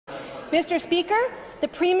Mr. Speaker, the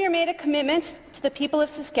Premier made a commitment to the people of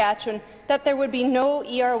Saskatchewan that there would be no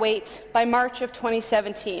ER waits by March of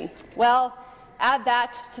 2017. Well, add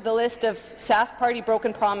that to the list of Sask Party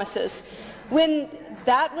broken promises. When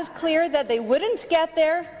that was clear that they wouldn't get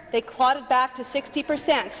there, they clawed it back to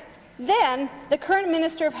 60%. Then, the current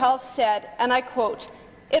Minister of Health said, and I quote,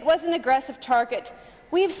 "It was an aggressive target.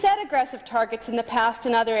 We've set aggressive targets in the past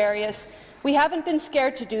in other areas. We haven't been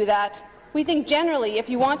scared to do that. We think generally if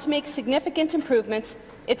you want to make significant improvements,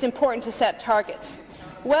 it's important to set targets."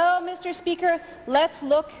 Well, Mr. Speaker, let's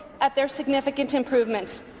look at their significant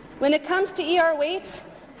improvements. When it comes to ER waits,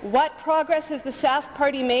 what progress has the Sask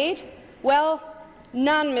Party made? Well,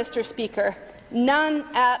 none, Mr. Speaker. None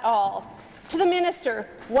at all. To the Minister,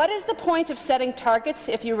 what is the point of setting targets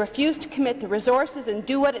if you refuse to commit the resources and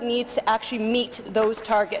do what it needs to actually meet those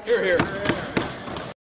targets? Hear, hear.